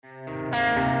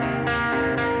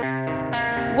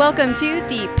Welcome to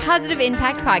the Positive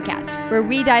Impact Podcast, where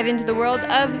we dive into the world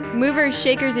of movers,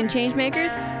 shakers, and changemakers,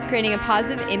 creating a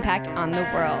positive impact on the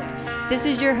world. This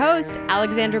is your host,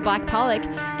 Alexandra Black-Pollock,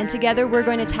 and together we're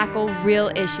going to tackle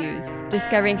real issues,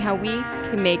 discovering how we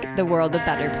can make the world a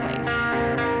better place.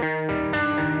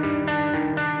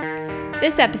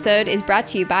 This episode is brought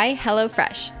to you by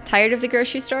HelloFresh. Tired of the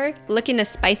grocery store? Looking to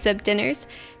spice up dinners?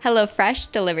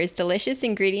 HelloFresh delivers delicious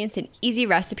ingredients and easy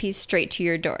recipes straight to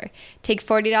your door. Take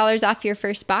 $40 off your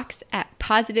first box at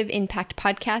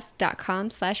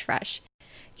positiveimpactpodcast.com/fresh.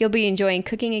 You'll be enjoying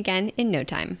cooking again in no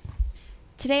time.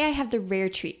 Today I have the rare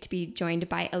treat to be joined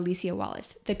by Alicia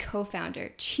Wallace, the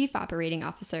co-founder, chief operating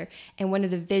officer, and one of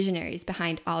the visionaries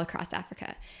behind All Across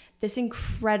Africa. This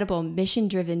incredible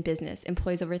mission-driven business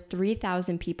employs over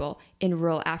 3,000 people in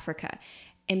rural Africa,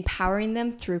 empowering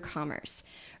them through commerce.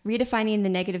 Redefining the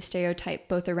negative stereotype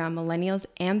both around millennials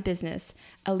and business,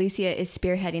 Alicia is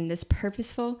spearheading this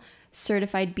purposeful,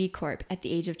 certified B Corp at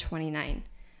the age of 29.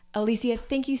 Alicia,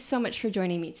 thank you so much for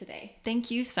joining me today.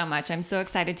 Thank you so much. I'm so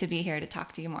excited to be here to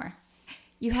talk to you more.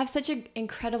 You have such an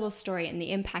incredible story, and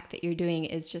the impact that you're doing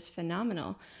is just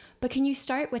phenomenal. But can you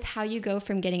start with how you go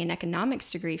from getting an economics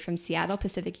degree from Seattle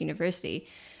Pacific University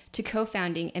to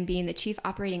co-founding and being the chief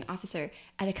operating officer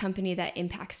at a company that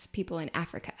impacts people in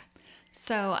Africa?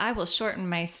 So I will shorten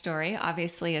my story.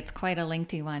 Obviously, it's quite a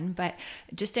lengthy one, but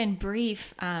just in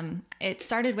brief, it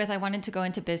started with I wanted to go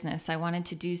into business. I wanted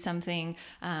to do something.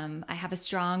 I have a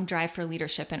strong drive for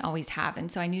leadership and always have. And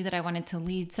so I knew that I wanted to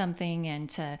lead something and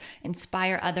to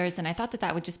inspire others. And I thought that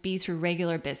that would just be through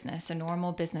regular business, a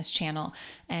normal business channel.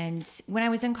 And when I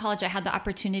was in college, I had the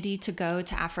opportunity to go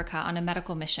to Africa on a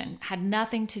medical mission. Had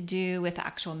nothing to do with the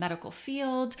actual medical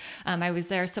field. I was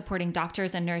there supporting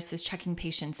doctors and nurses, checking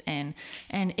patients in.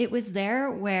 And it was there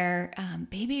where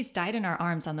babies died in our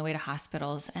arms on the way to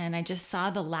hospitals. And I just saw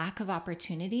the lack of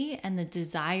opportunity and the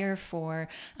desire for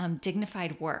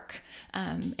dignified work.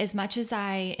 As much as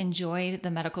I enjoyed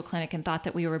the medical clinic and thought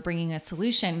that we were bringing a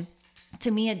solution, to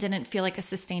me, it didn't feel like a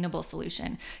sustainable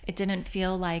solution. It didn't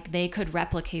feel like they could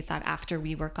replicate that after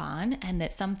we were gone, and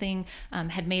that something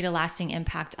had made a lasting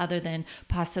impact other than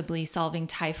possibly solving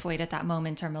typhoid at that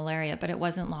moment or malaria, but it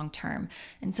wasn't long term.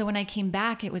 And so when I came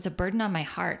back, it was a burden on my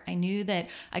heart. I knew that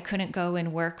I couldn't go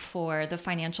and work for the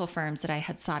financial firms that I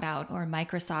had sought out, or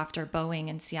Microsoft or Boeing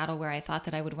in Seattle, where I thought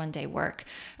that I would one day work.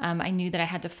 I knew that I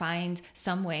had to find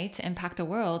some way to impact the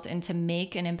world and to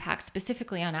make an impact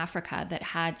specifically on Africa that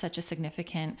had such a significant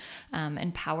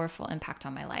and powerful impact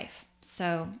on my life.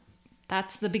 So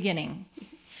that's the beginning.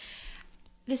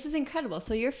 This is incredible.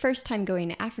 So your first time going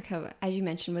to Africa, as you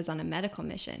mentioned, was on a medical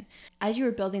mission. As you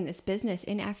were building this business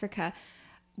in Africa,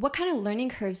 what kind of learning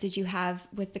curves did you have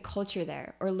with the culture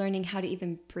there, or learning how to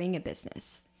even bring a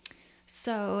business?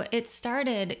 So it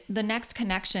started, the next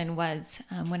connection was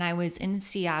when I was in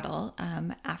Seattle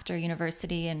after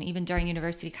university, and even during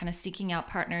university, kind of seeking out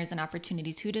partners and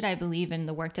opportunities. Who did I believe in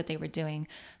the work that they were doing?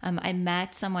 I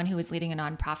met someone who was leading a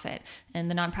nonprofit, and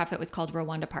the nonprofit was called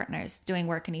Rwanda Partners, doing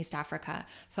work in East Africa,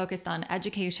 focused on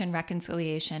education,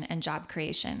 reconciliation, and job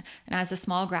creation. And as a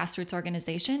small grassroots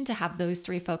organization, to have those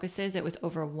three focuses, it was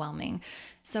overwhelming.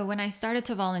 So when I started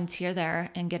to volunteer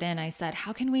there and get in, I said,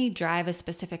 how can we drive a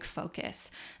specific focus?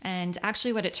 And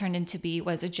actually what it turned into be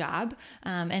was a job,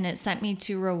 and it sent me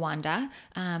to Rwanda.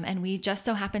 And we just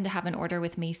so happened to have an order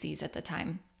with Macy's at the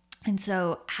time. And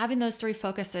so having those three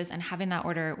focuses and having that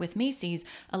order with Macy's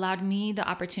allowed me the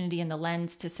opportunity and the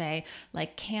lens to say,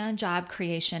 like, can job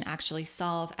creation actually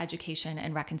solve education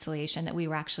and reconciliation that we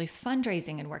were actually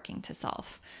fundraising and working to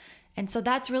solve? And so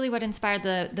that's really what inspired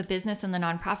the business and the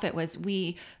nonprofit. Was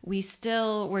we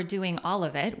still were doing all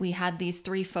of it. We had these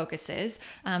three focuses.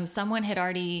 Someone had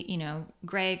already,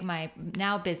 Greg, my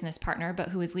now business partner, but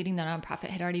who was leading the nonprofit,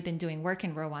 had already been doing work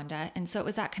in Rwanda. And so it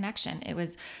was that connection. It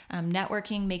was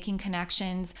networking, making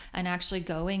connections, and actually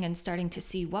going and starting to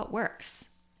see what works.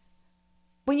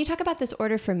 When you talk about this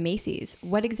order from Macy's,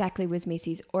 what exactly was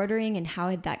Macy's ordering, and how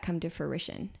had that come to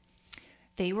fruition?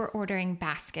 They were ordering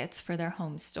baskets for their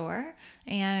home store,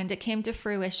 and it came to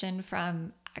fruition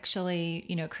from actually,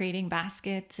 creating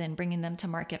baskets and bringing them to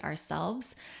market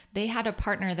ourselves. They had a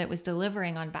partner that was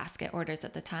delivering on basket orders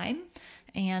at the time,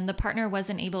 and the partner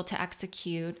wasn't able to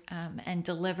execute and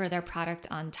deliver their product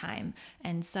on time.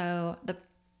 And so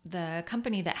the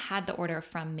company that had the order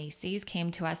from Macy's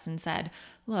came to us and said,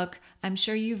 look, I'm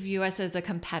sure you view us as a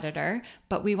competitor,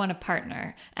 but we want to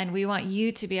partner, and we want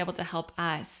you to be able to help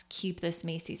us keep this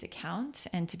Macy's account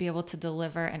and to be able to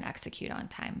deliver and execute on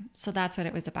time. So that's what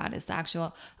it was about, is the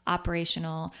actual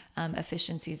operational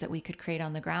efficiencies that we could create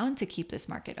on the ground to keep this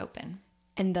market open.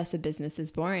 And thus a business is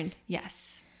born.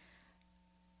 Yes.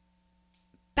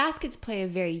 Baskets play a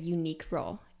very unique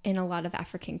role in a lot of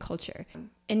African culture.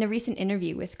 In a recent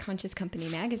interview with Conscious Company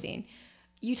magazine,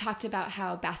 you talked about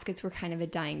how baskets were kind of a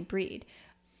dying breed,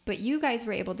 but you guys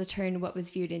were able to turn what was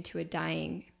viewed into a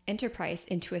dying enterprise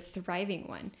into a thriving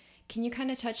one. Can you kind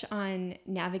of touch on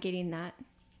navigating that?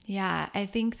 Yeah, I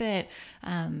think that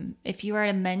if you were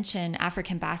to mention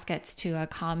African baskets to a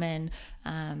common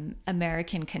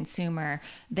American consumer,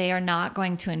 they are not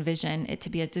going to envision it to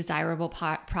be a desirable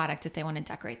product that they want to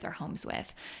decorate their homes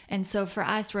with. And so for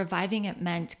us, reviving it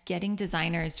meant getting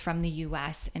designers from the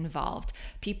US involved,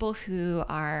 people who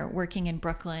are working in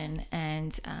Brooklyn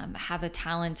and have a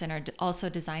talent and are also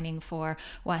designing for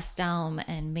West Elm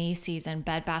and Macy's and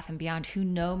Bed Bath & Beyond, who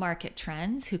know market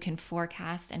trends, who can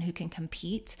forecast and who can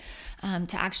compete,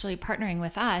 to actually partnering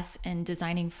with us and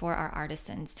designing for our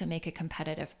artisans to make a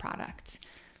competitive product.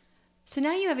 So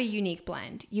now you have a unique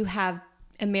blend. You have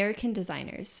American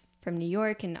designers from New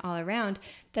York and all around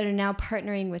that are now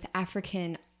partnering with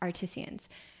African artisans.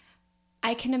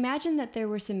 I can imagine that there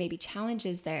were some maybe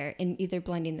challenges there in either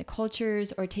blending the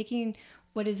cultures or taking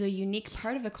what is a unique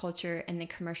part of a culture and then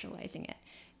commercializing it.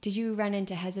 Did you run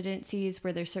into hesitancies?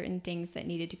 Were there certain things that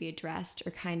needed to be addressed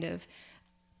or kind of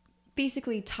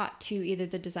basically taught to either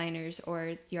the designers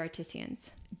or your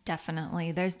artisans?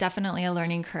 Definitely. There's definitely a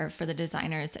learning curve for the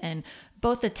designers in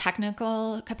both the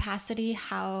technical capacity,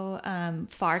 how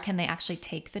far can they actually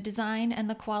take the design and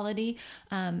the quality,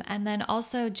 and then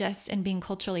also just in being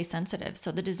culturally sensitive.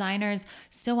 So the designers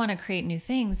still want to create new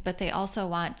things, but they also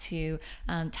want to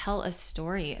tell a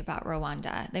story about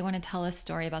Rwanda. They want to tell a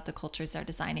story about the cultures they're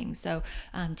designing. So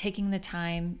taking the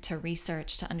time to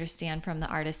research, to understand from the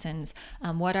artisans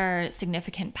what are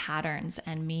significant patterns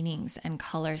and meanings and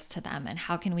colors to them, and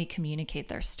how can we communicate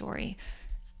their story.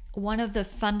 One of the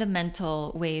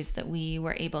fundamental ways that we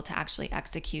were able to actually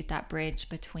execute that bridge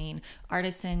between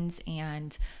artisans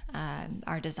and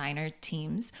our designer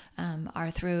teams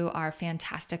are through our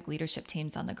fantastic leadership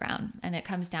teams on the ground. And it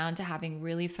comes down to having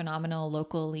really phenomenal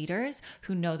local leaders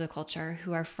who know the culture,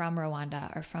 who are from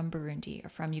Rwanda or from Burundi or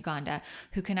from Uganda,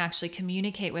 who can actually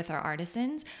communicate with our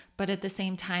artisans, but at the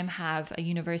same time have a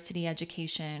university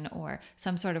education or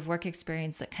some sort of work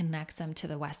experience that connects them to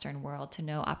the Western world to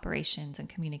know operations and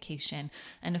communication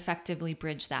and effectively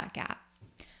bridge that gap.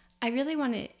 I really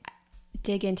want to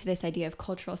dig into this idea of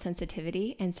cultural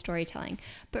sensitivity and storytelling.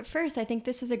 But first, I think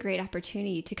this is a great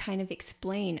opportunity to kind of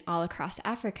explain all across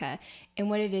Africa and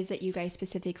what it is that you guys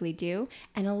specifically do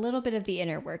and a little bit of the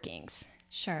inner workings.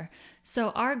 Sure.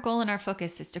 So our goal and our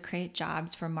focus is to create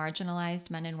jobs for marginalized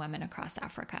men and women across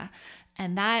Africa.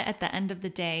 And that, at the end of the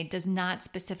day, does not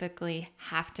specifically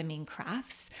have to mean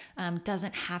crafts,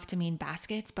 doesn't have to mean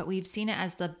baskets, but we've seen it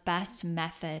as the best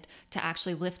method to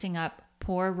actually lifting up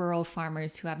poor rural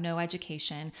farmers who have no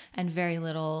education and very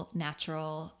little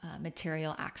natural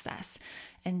material access.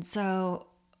 And so,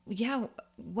 yeah,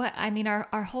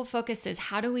 our whole focus is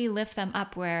how do we lift them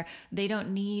up where they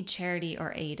don't need charity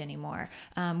or aid anymore,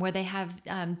 where they have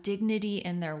dignity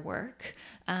in their work,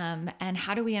 and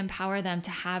how do we empower them to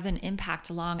have an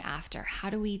impact long after? How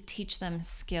do we teach them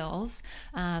skills,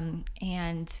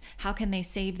 and how can they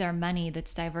save their money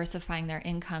that's diversifying their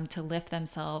income to lift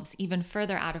themselves even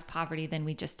further out of poverty than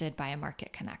we just did by a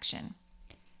market connection?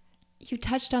 You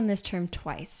touched on this term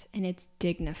twice, and it's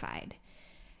dignified.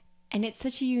 And it's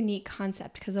such a unique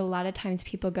concept because a lot of times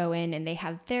people go in and they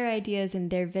have their ideas and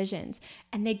their visions,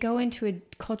 and they go into a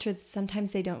culture that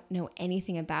sometimes they don't know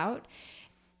anything about.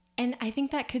 And I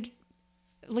think that could,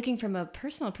 looking from a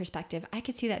personal perspective, I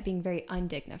could see that being very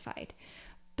undignified.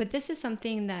 But this is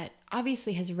something that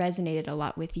obviously has resonated a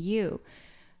lot with you.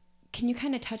 Can you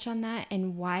kind of touch on that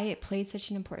and why it plays such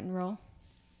an important role?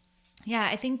 Yeah,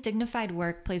 I think dignified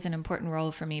work plays an important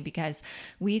role for me because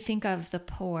we think of the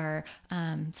poor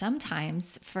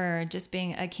sometimes, for just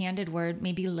being a candid word,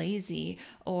 maybe lazy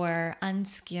or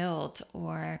unskilled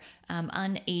or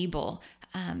unable.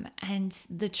 And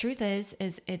the truth is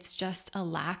it's just a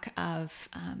lack of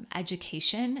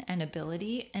education and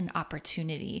ability and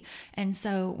opportunity. And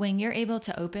so when you're able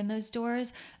to open those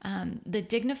doors, the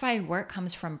dignified work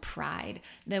comes from pride,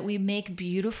 that we make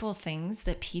beautiful things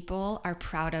that people are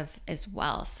proud of as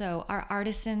well. So our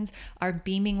artisans are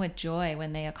beaming with joy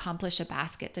when they accomplish a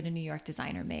basket that a New York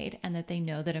designer made and that they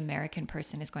know that an American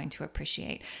person is going to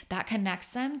appreciate. That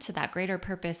connects them to that greater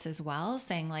purpose as well,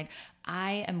 saying like,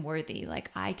 I am worthy,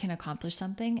 like I can accomplish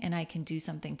something and I can do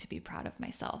something to be proud of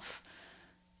myself.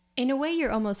 In a way,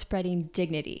 you're almost spreading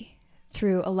dignity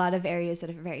through a lot of areas that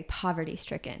are very poverty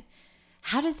stricken.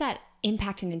 How does that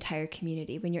impact an entire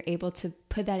community when you're able to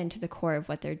put that into the core of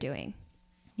what they're doing?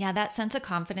 Yeah, that sense of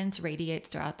confidence radiates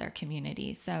throughout their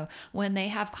community. So when they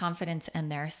have confidence in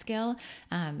their skill,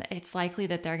 it's likely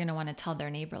that they're going to want to tell their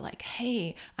neighbor, like,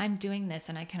 hey, I'm doing this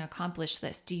and I can accomplish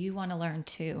this. Do you want to learn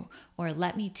too? Or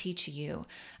let me teach you.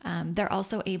 They're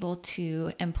also able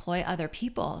to employ other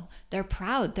people. They're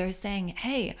proud. They're saying,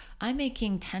 hey, I'm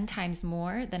making 10 times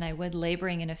more than I would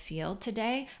laboring in a field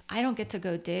today. I don't get to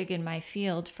go dig in my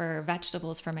field for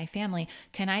vegetables for my family.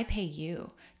 Can I pay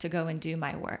you to go and do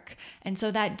my work? And so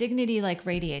that dignity like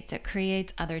radiates. It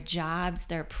creates other jobs.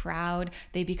 They're proud.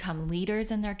 They become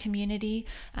leaders in their community.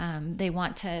 They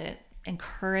want to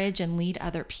encourage and lead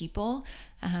other people.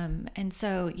 And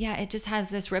so, yeah, it just has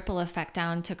this ripple effect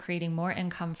down to creating more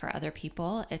income for other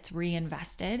people. It's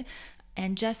reinvested.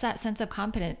 And just that sense of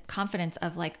confidence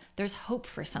of like, there's hope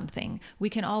for something. We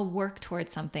can all work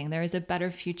towards something. There is a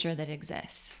better future that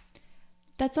exists.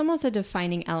 That's almost a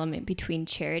defining element between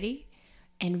charity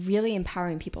and really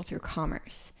empowering people through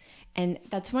commerce. And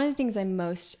that's one of the things I'm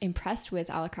most impressed with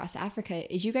all across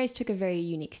Africa is you guys took a very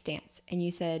unique stance. And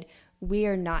you said, we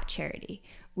are not charity.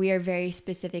 We are very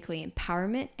specifically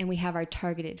empowerment, and we have our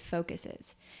targeted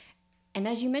focuses. And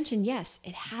as you mentioned, yes,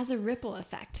 it has a ripple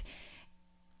effect.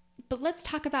 But let's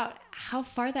talk about how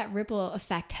far that ripple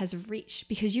effect has reached,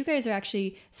 because you guys are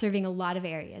actually serving a lot of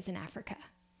areas in Africa.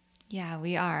 Yeah,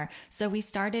 we are. So we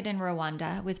started in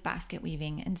Rwanda with basket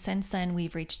weaving. And since then,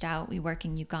 we've reached out. We work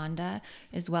in Uganda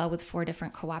as well with 4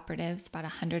 different cooperatives, about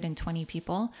 120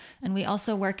 people. And we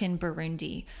also work in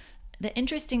Burundi. The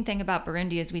interesting thing about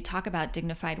Burundi is we talk about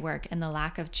dignified work and the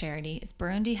lack of charity is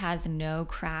Burundi has no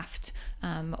craft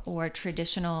or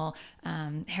traditional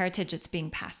heritage that's being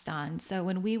passed on. So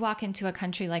when we walk into a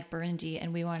country like Burundi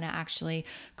and we want to actually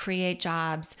create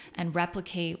jobs and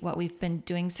replicate what we've been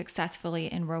doing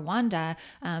successfully in Rwanda,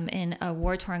 in a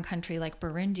war-torn country like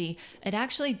Burundi, it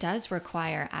actually does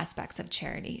require aspects of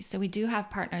charity. So we do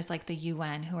have partners like the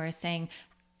UN who are saying,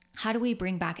 how do we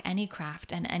bring back any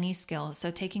craft and any skill? So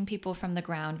taking people from the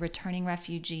ground, returning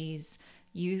refugees,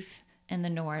 youth in the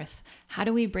north, how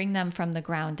do we bring them from the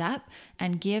ground up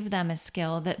and give them a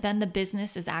skill that then the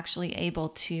business is actually able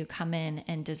to come in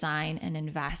and design and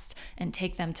invest and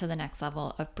take them to the next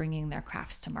level of bringing their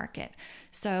crafts to market?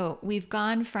 So we've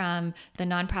gone from the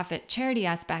nonprofit charity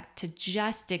aspect to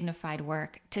just dignified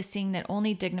work to seeing that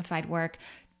only dignified work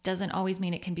doesn't always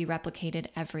mean it can be replicated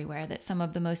everywhere, that some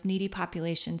of the most needy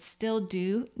populations still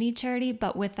do need charity,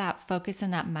 but with that focus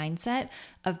and that mindset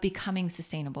of becoming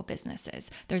sustainable businesses.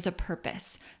 There's a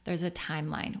purpose, there's a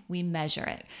timeline, we measure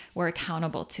it, we're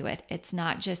accountable to it. It's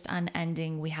not just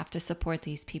unending, we have to support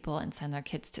these people and send their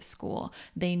kids to school.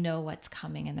 They know what's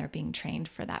coming and they're being trained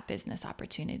for that business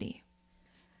opportunity.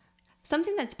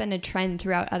 Something that's been a trend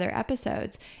throughout other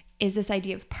episodes is this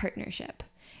idea of partnership,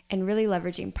 and really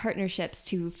leveraging partnerships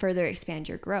to further expand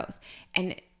your growth.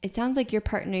 And it sounds like you're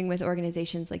partnering with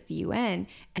organizations like the UN,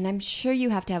 and I'm sure you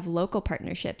have to have local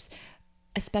partnerships,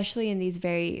 especially in these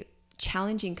very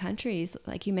challenging countries.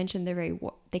 Like you mentioned,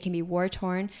 they can be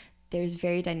war-torn. There's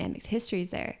very dynamic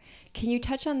histories there. Can you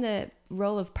touch on the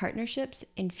role of partnerships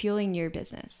in fueling your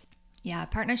business? Yeah,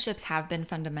 partnerships have been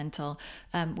fundamental.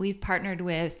 We've partnered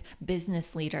with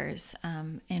business leaders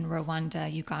in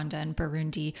Rwanda, Uganda, and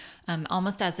Burundi,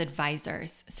 almost as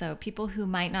advisors. So people who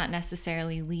might not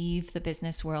necessarily leave the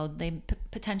business world, they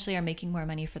potentially are making more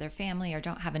money for their family or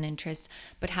don't have an interest,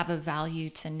 but have a value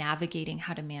to navigating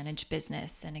how to manage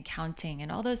business and accounting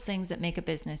and all those things that make a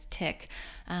business tick.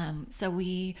 So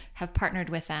we have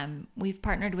partnered with them. We've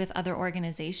partnered with other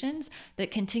organizations that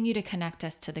continue to connect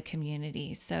us to the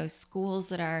community. So schools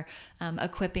that are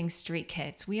equipping street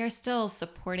kids, we are still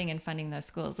supporting and funding those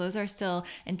schools. Those are still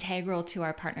integral to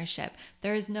our partnership.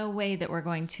 There is no way that we're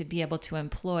going to be able to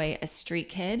employ a street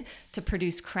kid to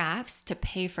produce crafts to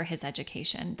pay for his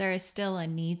education. There is still a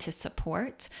need to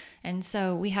support. And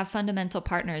so we have fundamental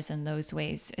partners in those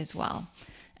ways as well.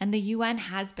 And the UN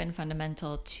has been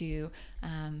fundamental to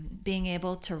being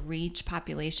able to reach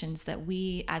populations that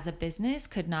we as a business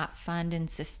could not fund and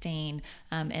sustain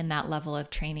in that level of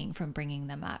training from bringing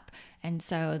them up. And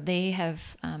so they have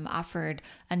offered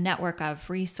a network of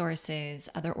resources,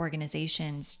 other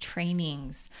organizations,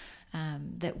 trainings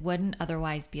that wouldn't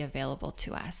otherwise be available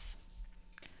to us.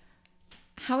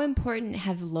 How important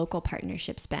have local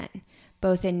partnerships been,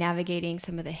 both in navigating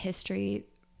some of the history,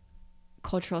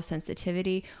 cultural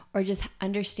sensitivity, or just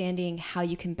understanding how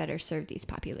you can better serve these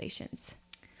populations?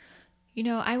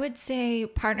 I would say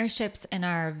partnerships in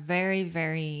our very,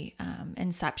 very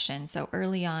inception, so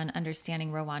early on,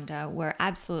 understanding Rwanda, were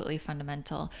absolutely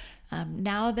fundamental.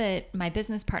 Now that my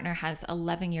business partner has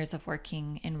 11 years of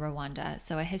working in Rwanda,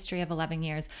 so a history of 11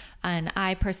 years, and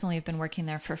I personally have been working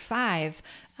there for 5,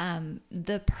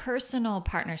 the personal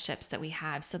partnerships that we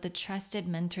have, so the trusted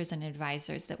mentors and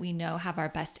advisors that we know have our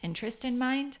best interest in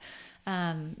mind,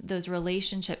 those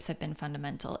relationships have been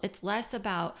fundamental. It's less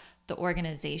about the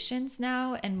organizations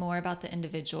now and more about the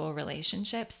individual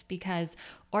relationships, because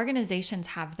organizations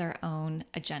have their own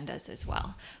agendas as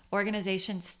well.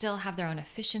 Organizations still have their own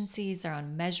efficiencies, their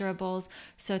own measurables.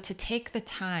 So to take the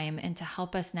time and to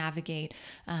help us navigate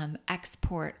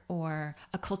export or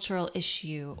a cultural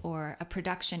issue or a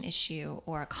production issue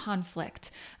or a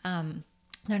conflict,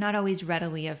 they're not always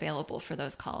readily available for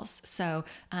those calls. So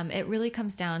it really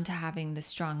comes down to having the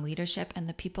strong leadership and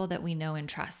the people that we know and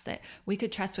trust, that we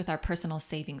could trust with our personal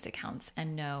savings accounts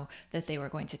and know that they were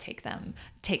going to take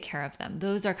care of them.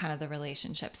 Those are kind of the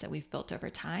relationships that we've built over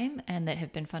time and that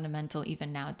have been fundamental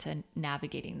even now to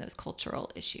navigating those cultural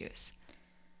issues.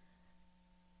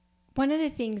 One of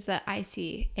the things that I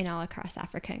see in all across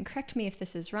Africa, and correct me if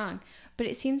this is wrong, but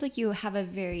it seems like you have a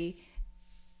very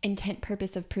intent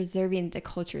purpose of preserving the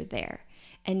culture there.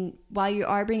 And while you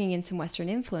are bringing in some Western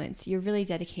influence, you're really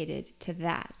dedicated to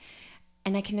that.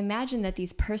 And I can imagine that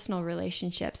these personal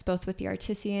relationships, both with the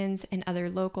artisans and other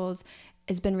locals,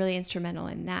 has been really instrumental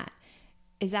in that.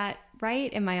 Is that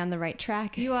right? Am I on the right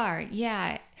track? You are,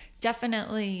 yeah.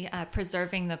 Definitely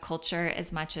preserving the culture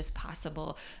as much as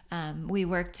possible. We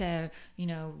work to,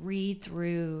 read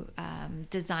through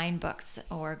design books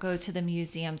or go to the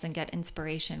museums and get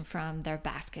inspiration from their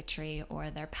basketry or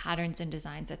their patterns and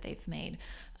designs that they've made.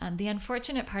 The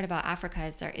unfortunate part about Africa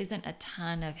is there isn't a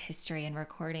ton of history and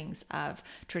recordings of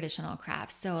traditional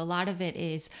crafts. So a lot of it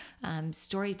is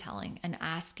storytelling and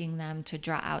asking them to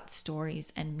draw out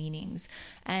stories and meanings.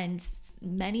 And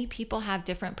many people have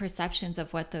different perceptions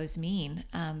of what those mean.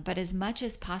 But as much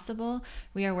as possible,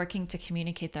 we are working to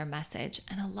communicate their message.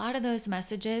 And a lot of those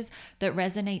messages that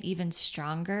resonate even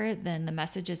stronger than the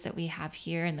messages that we have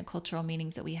here and the cultural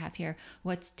meanings that we have here,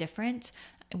 what's different,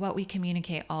 what we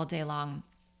communicate all day long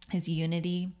is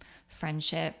unity,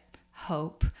 friendship,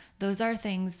 hope. Those are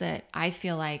things that I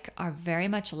feel like are very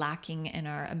much lacking in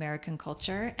our American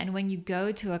culture. And when you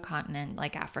go to a continent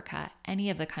like Africa, any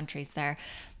of the countries there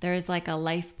is like a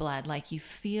lifeblood, like you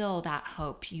feel that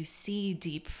hope, you see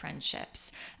deep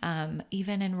friendships.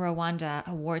 Even in Rwanda,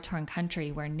 a war-torn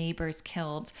country where neighbors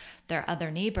killed their other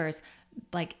neighbors,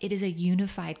 like it is a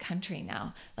unified country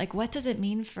now. Like, what does it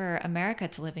mean for America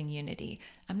to live in unity?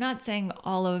 I'm not saying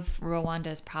all of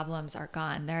Rwanda's problems are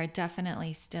gone. There are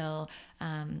definitely still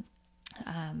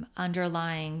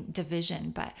underlying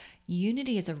division, but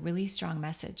unity is a really strong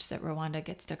message that Rwanda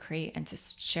gets to create and to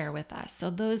share with us. So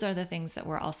those are the things that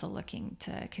we're also looking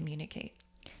to communicate.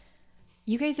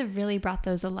 You guys have really brought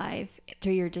those alive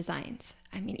through your designs.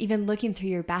 I mean, even looking through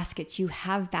your baskets, you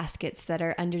have baskets that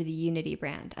are under the Unity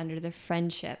brand, under the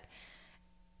friendship.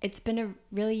 It's been a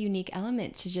really unique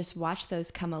element to just watch those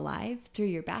come alive through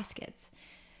your baskets.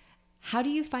 How do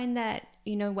you find that,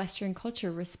 Western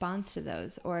culture responds to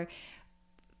those? Or,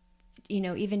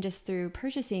 even just through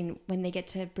purchasing, when they get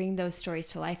to bring those stories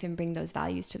to life and bring those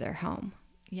values to their home?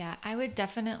 Yeah, I would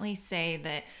definitely say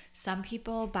that some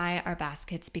people buy our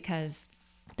baskets because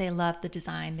they love the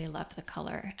design, they love the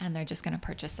color, and they're just going to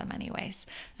purchase them anyways.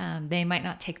 They might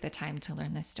not take the time to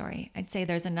learn this story. I'd say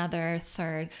there's another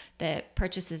third that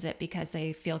purchases it because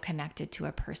they feel connected to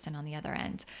a person on the other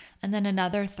end. And then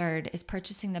another third is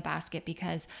purchasing the basket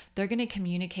because they're going to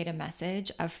communicate a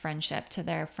message of friendship to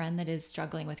their friend that is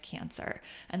struggling with cancer.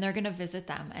 And they're going to visit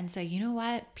them and say, you know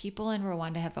what? People in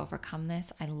Rwanda have overcome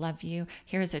this. I love you.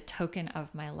 Here's a token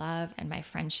of my love and my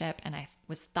friendship. And I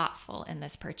was thoughtful in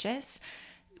this purchase.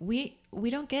 We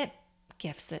don't get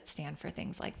gifts that stand for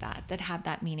things like that have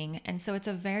that meaning. And so it's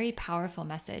a very powerful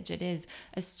message. It is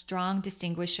a strong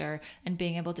distinguisher, and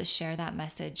being able to share that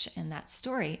message in that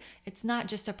story. It's not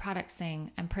just a product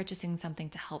saying, I'm purchasing something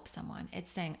to help someone.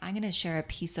 It's saying, I'm going to share a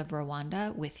piece of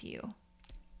Rwanda with you.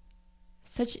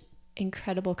 Such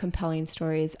incredible, compelling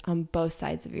stories on both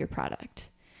sides of your product.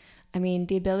 I mean,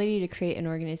 the ability to create an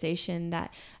organization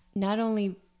that not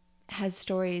only has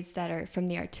stories that are from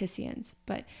the artisans,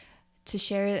 but to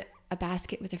share a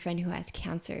basket with a friend who has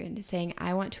cancer and saying,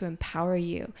 I want to empower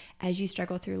you as you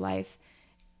struggle through life,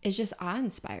 is just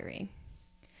awe-inspiring.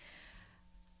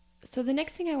 So the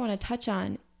next thing I want to touch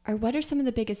on are, what are some of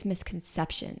the biggest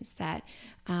misconceptions that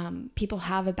people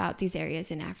have about these areas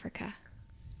in Africa?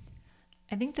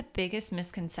 I think the biggest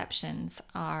misconceptions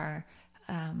are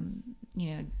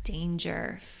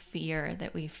danger, fear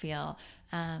that we feel.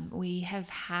 We have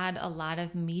had a lot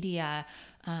of media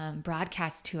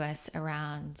broadcast to us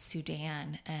around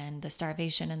Sudan and the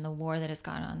starvation and the war that has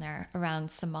gone on there, around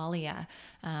Somalia,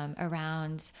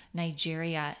 around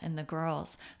Nigeria and the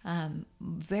girls.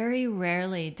 Very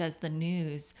rarely does the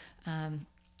news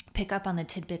pick up on the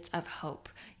tidbits of hope.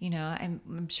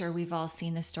 I'm sure we've all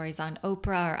seen the stories on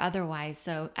Oprah or otherwise.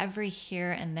 So every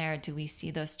here and there do we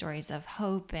see those stories of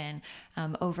hope and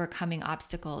overcoming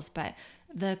obstacles. But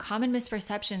the common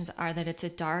misperceptions are that it's a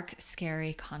dark,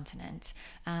 scary continent.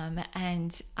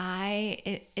 And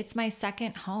it's my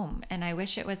second home, and I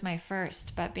wish it was my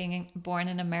first. But being born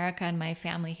in America and my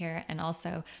family here, and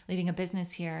also leading a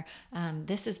business here,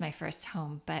 this is my first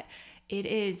home. But it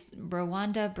is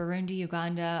Rwanda, Burundi,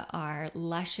 Uganda are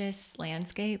luscious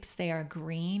landscapes. They are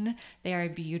green. They are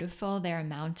beautiful. They are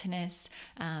mountainous.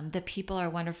 The people are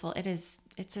wonderful.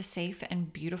 It's a safe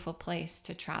and beautiful place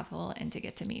to travel and to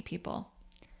get to meet people.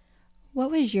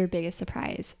 What was your biggest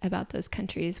surprise about those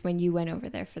countries when you went over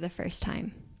there for the first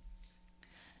time?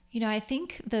 I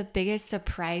think the biggest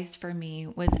surprise for me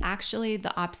was actually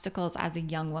the obstacles as a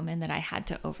young woman that I had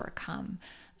to overcome.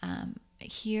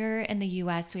 Here in the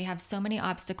US, we have so many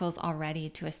obstacles already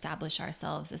to establish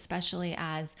ourselves, especially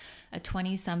as a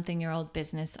 20-something-year-old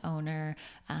business owner,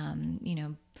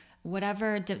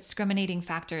 whatever discriminating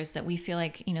factors that we feel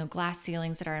like, glass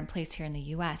ceilings that are in place here in the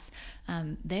US,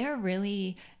 they are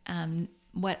really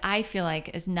what I feel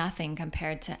like is nothing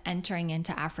compared to entering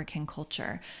into African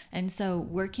culture. And so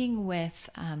working with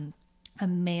a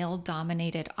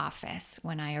male-dominated office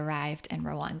when I arrived in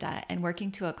Rwanda and working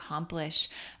to accomplish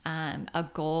a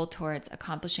goal towards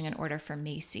accomplishing an order for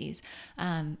Macy's,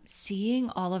 seeing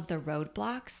all of the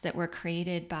roadblocks that were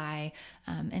created by,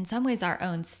 in some ways, our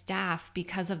own staff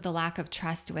because of the lack of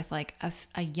trust with like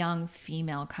a young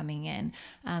female coming in.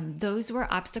 Those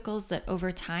were obstacles that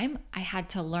over time I had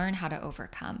to learn how to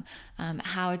overcome,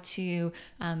 how to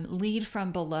lead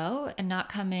from below and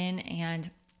not come in and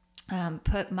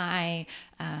put my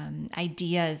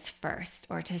ideas first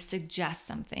or to suggest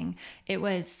something. It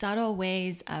was subtle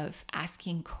ways of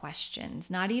asking questions,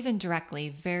 not even directly,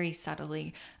 very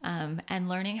subtly, and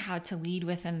learning how to lead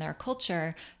within their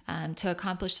culture to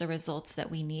accomplish the results that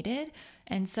we needed.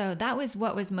 And so that was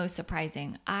what was most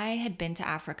surprising. I had been to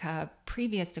Africa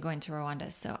previous to going to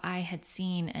Rwanda, so I had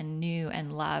seen and knew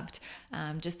and loved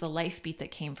just the life beat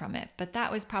that came from it. But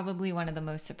that was probably one of the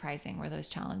most surprising were those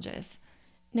challenges.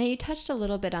 Now, you touched a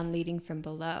little bit on leading from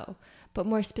below, but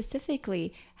more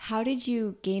specifically, how did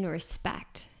you gain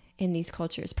respect in these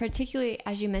cultures, particularly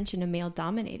as you mentioned, a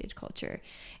male-dominated culture?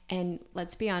 And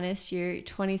let's be honest, you're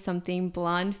 20-something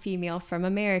blonde female from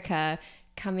America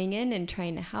coming in and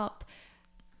trying to help.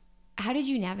 How did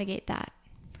you navigate that?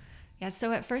 Yeah,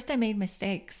 so at first I made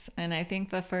mistakes. And I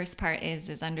think the first part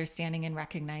is understanding and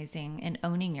recognizing and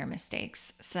owning your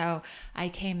mistakes. So I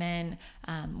came in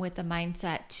with the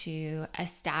mindset to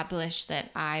establish that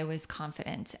I was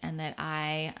confident and that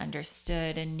I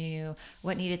understood and knew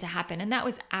what needed to happen. And that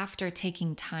was after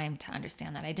taking time to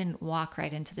understand that. I didn't walk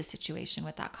right into the situation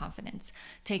with that confidence.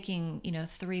 Taking,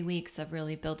 3 weeks of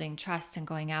really building trust and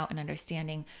going out and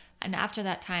understanding. And after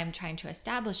that time, trying to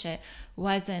establish it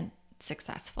wasn't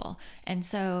successful. And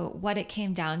so what it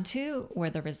came down to were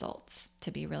the results,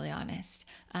 to be really honest.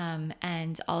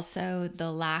 And also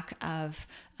the lack of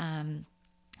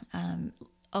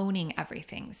owning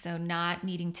everything. So not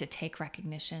needing to take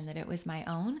recognition that it was my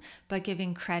own, but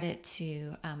giving credit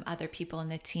to other people in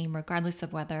the team, regardless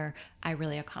of whether I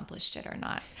really accomplished it or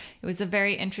not. It was a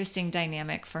very interesting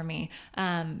dynamic for me.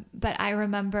 But I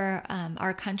remember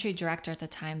our country director at the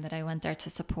time that I went there to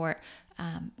support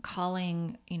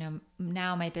calling,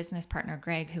 now my business partner,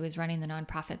 Greg, who was running the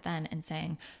nonprofit then, and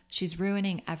saying, she's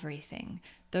ruining everything.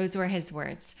 Those were his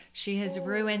words. She has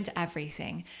ruined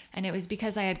everything. And it was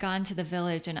because I had gone to the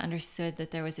village and understood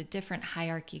that there was a different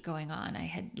hierarchy going on. I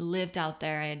had lived out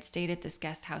there. I had stayed at this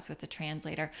guest house with a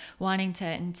translator, wanting to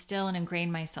instill and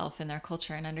ingrain myself in their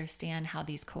culture and understand how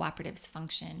these cooperatives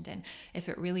functioned and if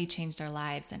it really changed their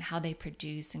lives and how they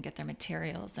produce and get their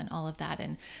materials and all of that.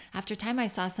 And after time, I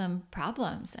saw some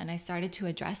problems and I started to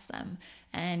address them.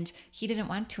 And he didn't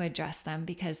want to address them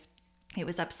because it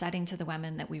was upsetting to the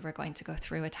women that we were going to go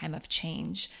through a time of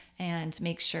change and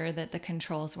make sure that the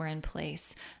controls were in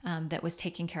place that was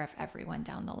taking care of everyone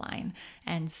down the line.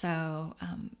 And so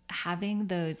having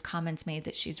those comments made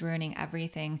that she's ruining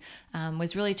everything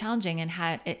was really challenging,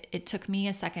 and it took me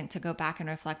a second to go back and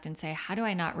reflect and say, how do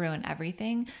I not ruin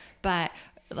everything, but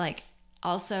like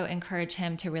also encourage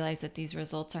him to realize that these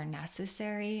results are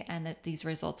necessary and that these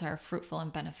results are fruitful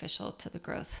and beneficial to the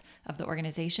growth of the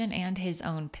organization and his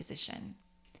own position.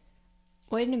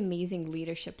 What an amazing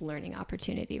leadership learning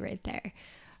opportunity right there.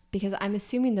 Because I'm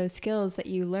assuming those skills that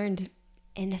you learned,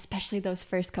 and especially those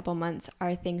first couple months,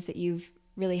 are things that you've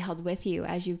really held with you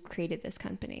as you've created this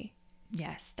company.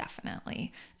 Yes,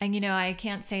 definitely. And, I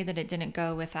can't say that it didn't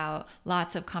go without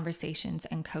lots of conversations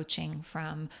and coaching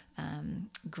from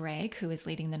Greg, who was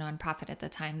leading the nonprofit at the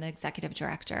time, the executive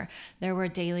director. There were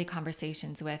daily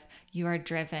conversations with, you are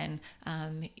driven,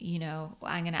 I'm going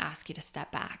to ask you to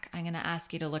step back. I'm going to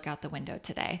ask you to look out the window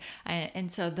today.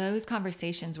 And so those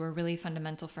conversations were really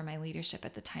fundamental for my leadership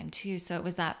at the time too. So it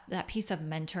was that piece of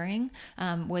mentoring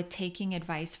with taking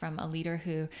advice from a leader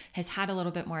who has had a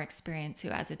little bit more experience, who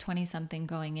as a 20-something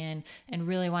going in and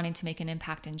really wanting to make an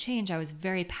impact and change. I was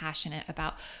very passionate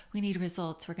about, we need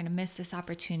results. We're going to miss this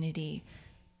opportunity.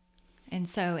 And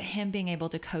so him being able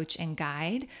to coach and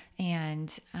guide and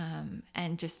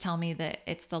just tell me that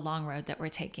it's the long road that we're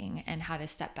taking and how to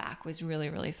step back was really,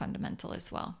 really fundamental as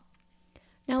well.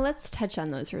 Now let's touch on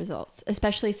those results,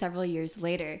 especially several years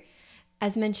later.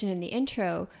 As mentioned in the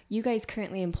intro, you guys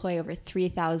currently employ over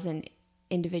 3,000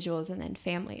 individuals and then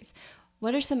families.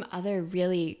 What are some other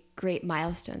really great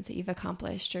milestones that you've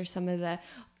accomplished, or some of the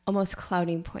almost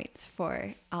clouding points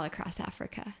for all across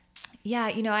Africa? Yeah,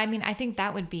 I think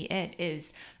that would be it,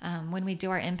 is when we do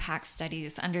our impact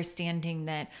studies, understanding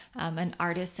that an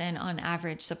artisan on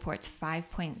average supports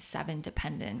 5.7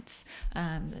 dependents.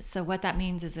 So what that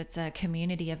means is it's a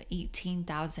community of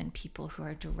 18,000 people who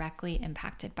are directly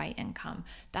impacted by income.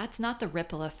 That's not the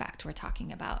ripple effect we're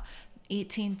talking about.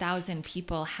 18,000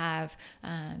 people have,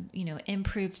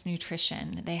 improved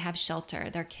nutrition. They have shelter.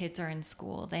 Their kids are in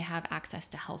school. They have access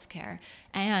to healthcare.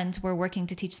 And we're working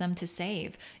to teach them to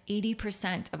save.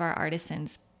 80% of our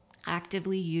artisans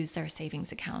actively use their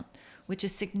savings account, which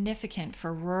is significant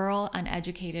for rural,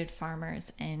 uneducated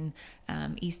farmers in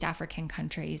East African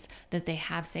countries, that they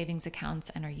have savings accounts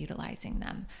and are utilizing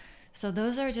them. So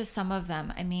those are just some of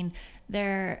them. I mean,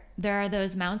 there are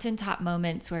those mountaintop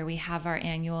moments where we have our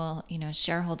annual,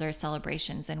 shareholder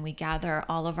celebrations, and we gather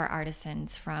all of our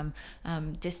artisans from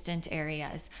distant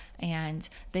areas, and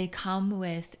they come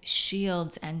with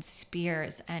shields and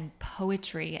spears and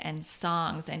poetry and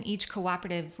songs, and each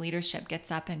cooperative's leadership gets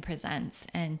up and presents.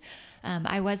 And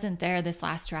I wasn't there this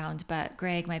last round, but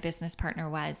Greg, my business partner,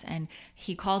 was, and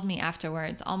he called me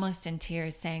afterwards, almost in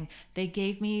tears, saying, they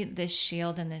gave me this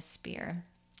shield and this spear.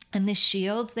 And the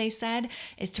shield, they said,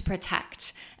 is to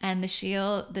protect. And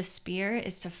the spear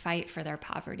is to fight for their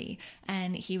poverty.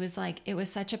 And he was like, it was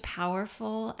such a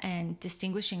powerful and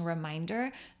distinguishing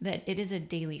reminder that it is a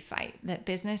daily fight, that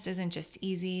business isn't just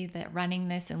easy, that running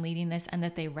this and leading this, and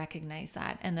that they recognize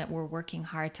that, and that we're working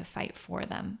hard to fight for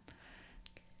them.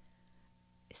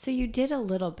 So you did a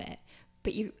little bit,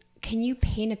 but can you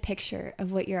paint a picture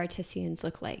of what your artisans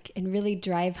look like and really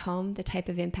drive home the type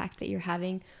of impact that you're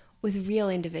having with real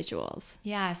individuals?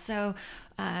 Yeah. So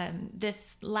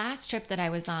this last trip that I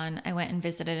was on, I went and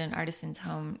visited an artisan's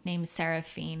home named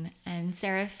Seraphine. And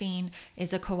Seraphine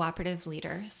is a cooperative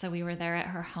leader. So we were there at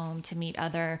her home to meet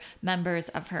other members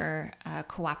of her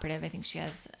cooperative. I think she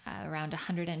has around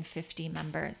 150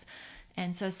 members.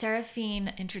 And so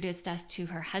Seraphine introduced us to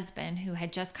her husband, who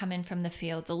had just come in from the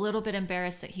fields, a little bit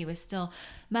embarrassed that he was still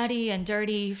muddy and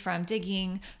dirty from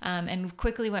digging, and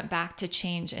quickly went back to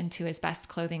change into his best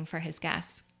clothing for his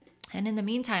guests. And in the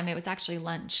meantime, it was actually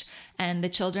lunch, and the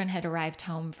children had arrived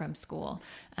home from school.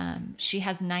 She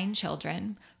has 9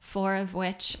 children, 4 of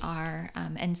which are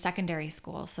in secondary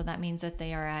school. So that means that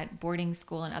they are at boarding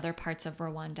school in other parts of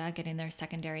Rwanda getting their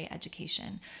secondary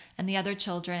education. And the other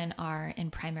children are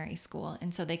in primary school.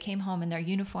 And so they came home in their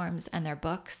uniforms and their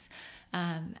books.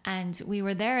 And we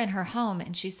were there in her home,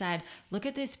 and she said, look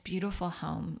at this beautiful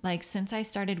home. Like, since I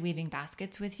started weaving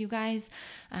baskets with you guys,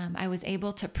 I was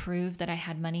able to prove that I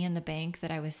had money in the bank, that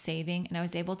I was saving, and I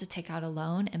was able to take out a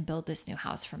loan and build this new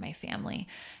house for my family.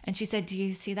 And she said, do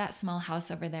you see that small house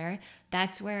over there?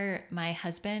 That's where my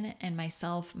husband and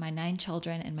myself, my 9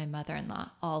 children, and my mother-in-law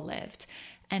all lived.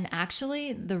 And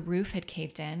actually, the roof had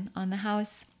caved in on the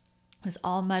house. It was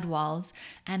all mud walls,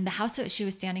 and the house that she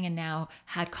was standing in now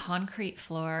had concrete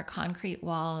floor, concrete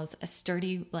walls, a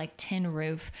sturdy tin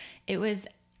roof. It was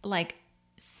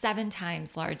 7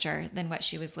 times larger than what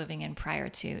she was living in prior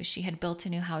to. She had built a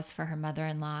new house for her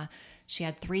mother-in-law. She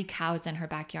had 3 cows in her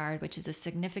backyard, which is a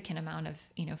significant amount of,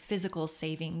 physical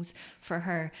savings for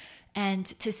her. And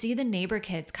to see the neighbor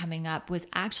kids coming up was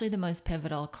actually the most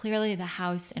pivotal. Clearly the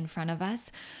house in front of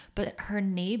us, but her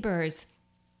neighbors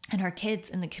and her kids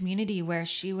in the community where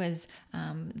she was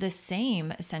the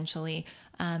same, essentially,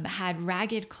 had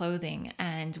ragged clothing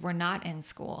and were not in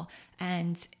school.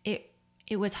 And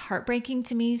it was heartbreaking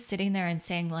to me sitting there and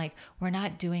saying, like, we're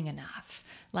not doing enough.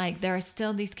 Like, there are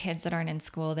still these kids that aren't in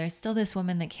school. There's still this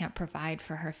woman that can't provide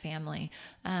for her family.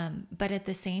 But at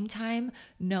the same time,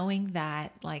 knowing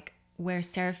that, like, where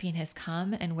Seraphine has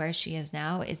come and where she is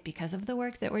now is because of the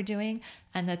work that we're doing,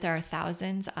 and that there are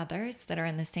thousands others that are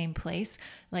in the same place.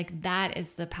 Like, that is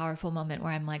the powerful moment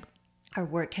where I'm like, our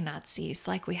work cannot cease.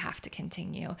 Like, we have to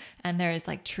continue. And there is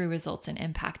like true results and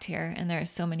impact here. And there are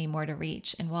so many more to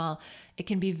reach. And while it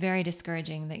can be very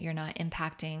discouraging that you're not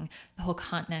impacting the whole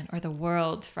continent or the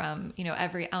world from,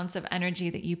 every ounce of energy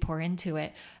that you pour into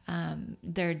it,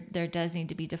 there does need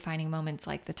to be defining moments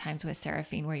like the times with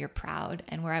Seraphine where you're proud,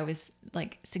 and where I was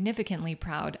like significantly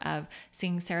proud of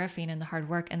seeing Seraphine and the hard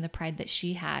work and the pride that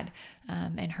she had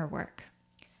in her work.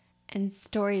 And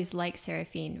stories like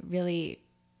Seraphine really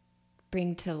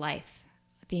bring to life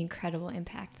the incredible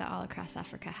impact that All Across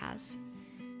Africa has.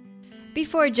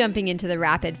 Before jumping into the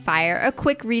rapid fire, a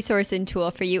quick resource and tool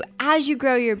for you as you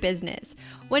grow your business.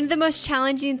 One of the most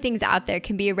challenging things out there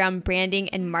can be around branding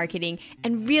and marketing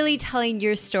and really telling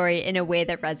your story in a way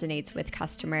that resonates with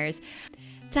customers.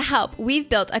 To help, we've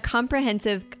built a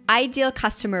comprehensive ideal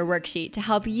customer worksheet to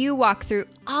help you walk through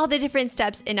all the different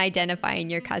steps in identifying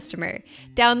your customer.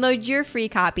 Download your free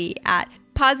copy at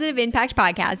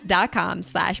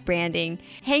positiveimpactpodcast.com/branding.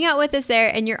 Hang out with us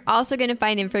there, and you're also going to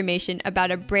find information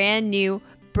about a brand new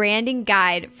branding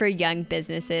guide for young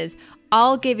businesses,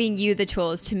 all giving you the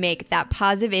tools to make that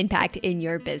positive impact in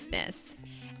your business.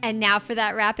 And now for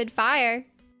that rapid fire.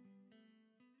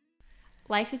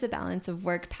 Life is a balance of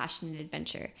work, passion, and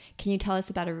adventure. Can you tell us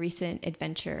about a recent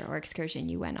adventure or excursion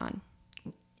you went on?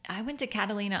 I went to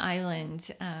Catalina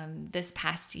Island this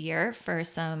past year for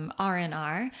some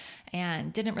R&R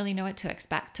and didn't really know what to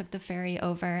expect. Took the ferry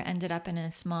over, ended up in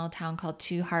a small town called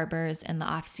Two Harbors in the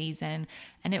off season.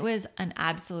 And it was an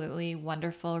absolutely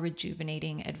wonderful,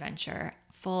 rejuvenating adventure,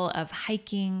 full of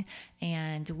hiking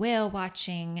and whale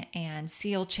watching and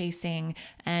seal chasing,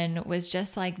 and was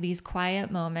just like these quiet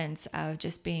moments of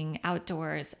just being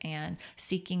outdoors and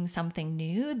seeking something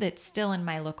new that's still in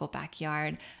my local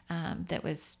backyard. That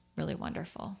was really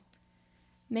wonderful.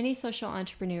 Many social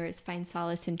entrepreneurs find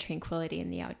solace and tranquility in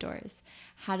the outdoors.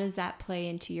 How does that play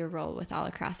into your role with All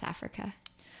Across Africa?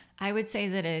 I would say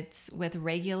that it's with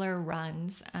regular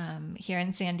runs here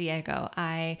in San Diego.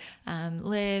 I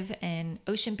live in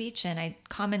Ocean Beach, and I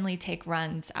commonly take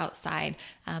runs outside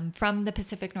from the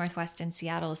Pacific Northwest in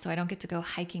Seattle, so I don't get to go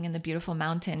hiking in the beautiful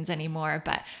mountains anymore,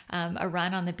 but a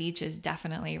run on the beach is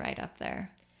definitely right up there.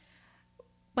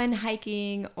 When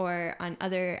hiking or on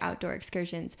other outdoor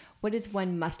excursions, what is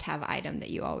one must-have item that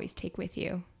you always take with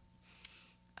you?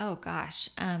 Oh gosh.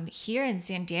 Here in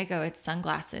San Diego, it's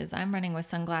sunglasses. I'm running with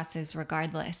sunglasses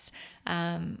regardless.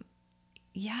 And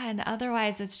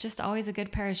otherwise it's just always a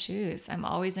good pair of shoes. I'm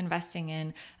always investing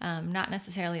in, not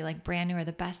necessarily like brand new or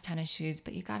the best tennis shoes,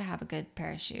 but you got to have a good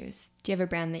pair of shoes. Do you have a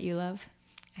brand that you love?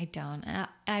 I don't.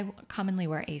 I commonly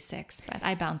wear Asics, but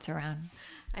I bounce around.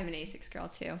 I'm an Asics girl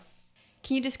too.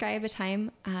 Can you describe a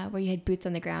time where you had boots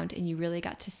on the ground and you really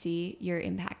got to see your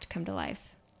impact come to life?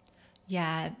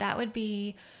 Yeah, that would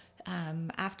be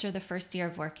after the first year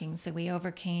of working. So we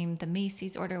overcame the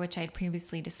Macy's order, which I had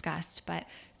previously discussed, but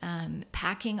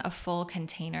packing a full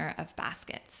container of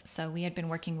baskets. So we had been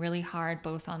working really hard,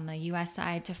 both on the US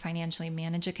side to financially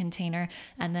manage a container,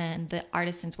 and then the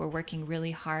artisans were working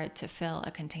really hard to fill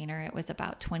a container. It was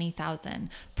about 20,000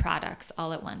 products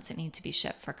all at once that need to be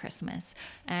shipped for Christmas.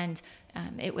 And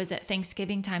it was at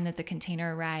Thanksgiving time that the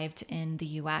container arrived in the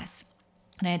US.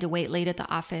 And I had to wait late at the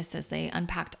office as they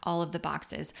unpacked all of the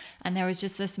boxes. And there was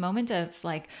just this moment of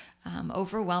like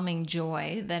overwhelming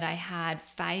joy that I had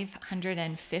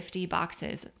 550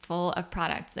 boxes full of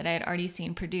products that I had already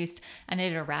seen produced, and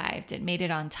it arrived. It made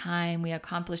it on time. We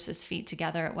accomplished this feat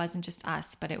together. It wasn't just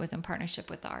us, but it was in partnership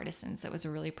with the artisans. It was a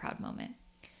really proud moment.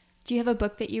 Do you have a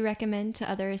book that you recommend to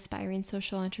other aspiring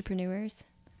social entrepreneurs?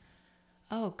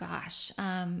 Oh gosh.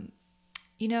 Simon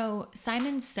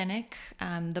Sinek,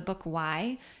 the book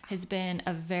Why, has been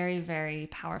a very, very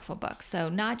powerful book. So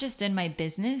not just in my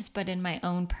business, but in my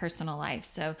own personal life.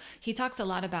 So he talks a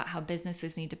lot about how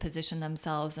businesses need to position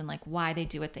themselves and like why they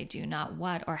do what they do, not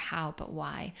what or how, but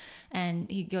why. And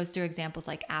he goes through examples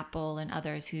like Apple and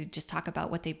others who just talk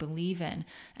about what they believe in.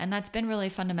 And that's been really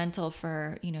fundamental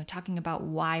for, talking about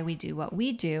why we do what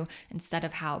we do instead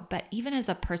of how. But even as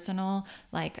a personal,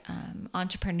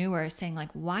 entrepreneur, saying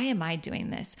like, why am I doing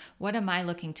this? What am I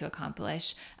looking to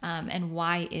accomplish? And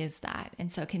why is that?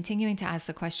 And so continuing to ask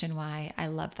the question why, I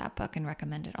love that book and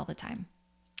recommend it all the time.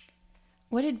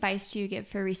 What advice do you give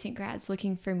for recent grads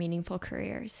looking for meaningful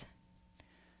careers?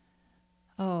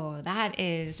 Oh, that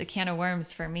is a can of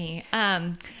worms for me.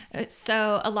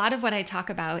 So a lot of what I talk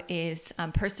about is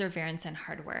perseverance and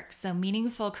hard work. So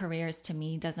meaningful careers to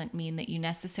me doesn't mean that you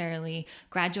necessarily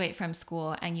graduate from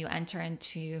school and you enter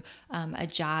into a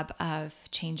job of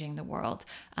changing the world.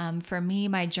 For me,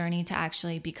 my journey to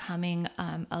actually becoming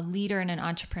a leader and an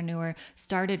entrepreneur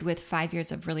started with 5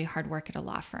 years of really hard work at a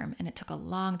law firm. And it took a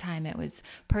long time. It was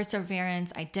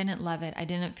perseverance. I didn't love it. I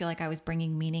didn't feel like I was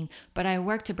bringing meaning, but I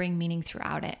worked to bring meaning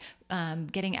throughout it.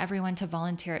 Getting everyone to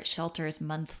volunteer at shelters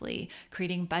monthly,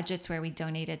 creating budgets where we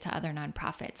donated to other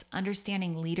nonprofits,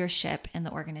 understanding leadership in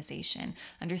the organization,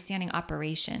 understanding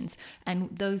operations,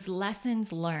 and those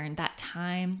lessons learned, that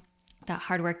time, that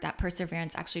hard work, that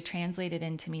perseverance actually translated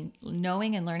into me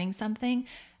knowing and learning something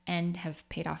and have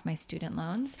paid off my student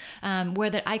loans, where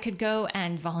that I could go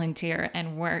and volunteer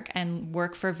and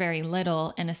work for very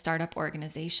little in a startup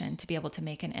organization to be able to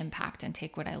make an impact and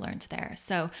take what I learned there.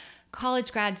 So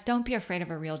college grads, don't be afraid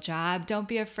of a real job. Don't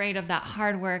be afraid of that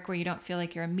hard work where you don't feel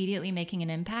like you're immediately making an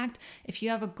impact. If you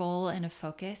have a goal and a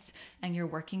focus and you're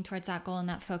working towards that goal and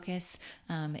that focus,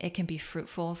 it can be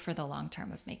fruitful for the long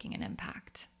term of making an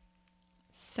impact.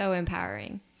 So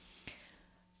empowering.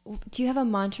 Do you have a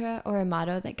mantra or a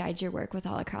motto that guides your work with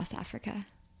All Across Africa?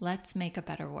 Let's make a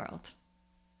better world.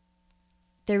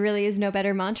 There really is no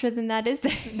better mantra than that, is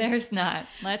there? There's not.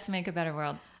 Let's make a better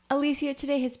world. Alicia,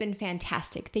 today has been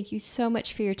fantastic. Thank you so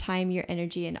much for your time, your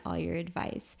energy, and all your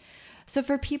advice. So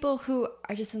for people who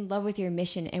are just in love with your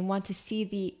mission and want to see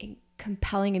the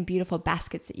compelling and beautiful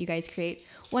baskets that you guys create,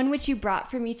 one which you brought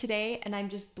for me today, and I'm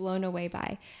just blown away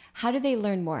by, how do they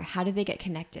learn more? How do they get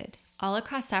connected?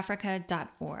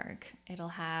 allacrossafrica.org. It'll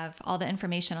have all the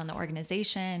information on the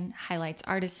organization, highlights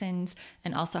artisans,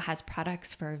 and also has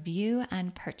products for view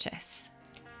and purchase.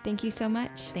 Thank you so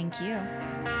much. Thank you.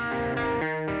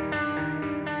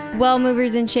 Well,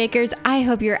 movers and shakers, I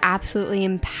hope you're absolutely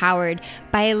empowered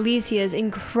by Alicia's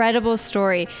incredible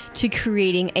story to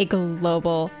creating a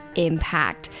global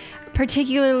impact.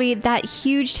 Particularly that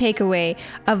huge takeaway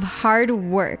of hard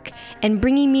work and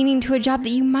bringing meaning to a job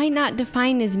that you might not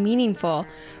define as meaningful,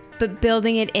 but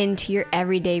building it into your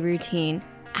everyday routine.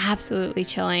 Absolutely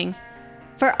chilling.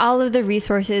 For all of the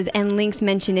resources and links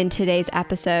mentioned in today's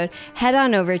episode, head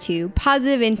on over to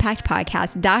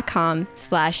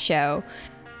positiveimpactpodcast.com/show.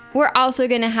 We're also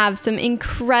going to have some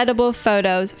incredible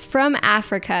photos from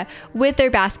Africa with their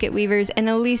basket weavers and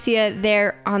Alicia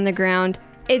there on the ground.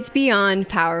 It's beyond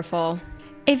powerful.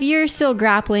 If you're still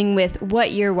grappling with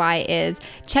what your why is,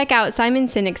 check out Simon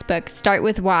Sinek's book, Start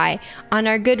With Why, on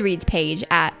our Goodreads page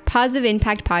at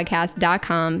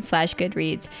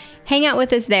positiveimpactpodcast.com/Goodreads. Hang out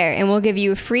with us there and we'll give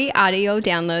you a free audio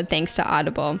download thanks to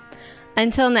Audible.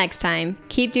 Until next time,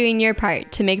 keep doing your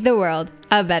part to make the world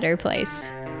a better place.